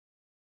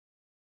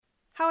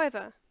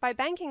However, by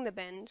banking the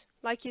bend,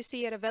 like you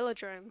see at a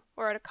velodrome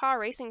or at a car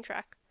racing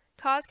track,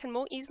 cars can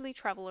more easily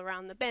travel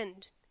around the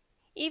bend,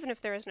 even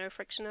if there is no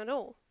friction at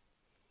all.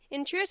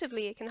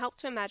 Intuitively, it can help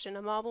to imagine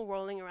a marble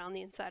rolling around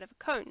the inside of a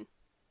cone.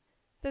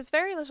 There's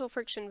very little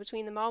friction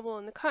between the marble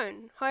and the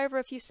cone. However,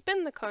 if you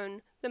spin the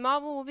cone, the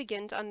marble will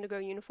begin to undergo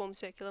uniform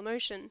circular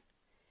motion.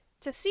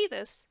 To see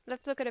this,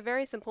 let's look at a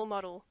very simple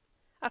model: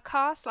 a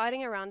car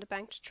sliding around a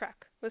banked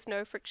track with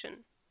no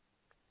friction.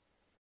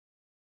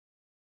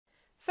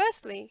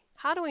 Firstly,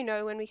 how do we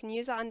know when we can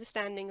use our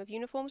understanding of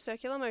uniform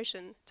circular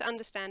motion to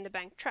understand a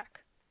banked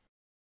track?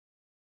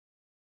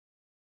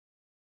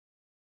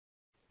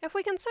 If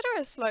we consider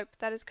a slope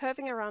that is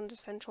curving around a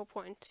central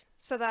point,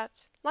 so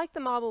that, like the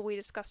marble we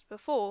discussed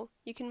before,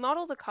 you can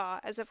model the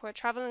car as if we're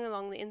traveling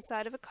along the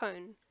inside of a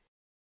cone,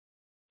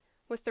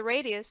 with the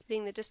radius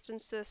being the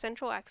distance to the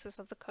central axis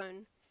of the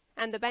cone,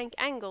 and the bank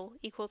angle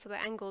equal to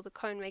the angle the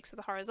cone makes to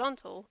the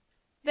horizontal,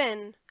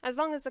 then, as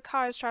long as the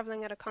car is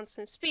traveling at a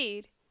constant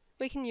speed,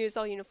 we can use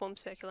our uniform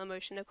circular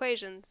motion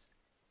equations.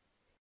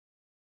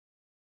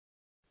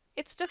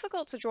 It's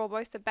difficult to draw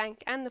both the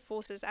bank and the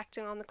forces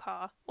acting on the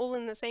car all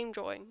in the same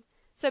drawing,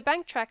 so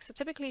bank tracks are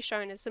typically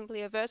shown as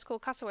simply a vertical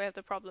cutaway of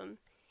the problem.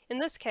 In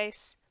this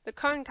case, the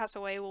cone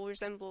cutaway will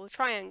resemble a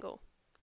triangle.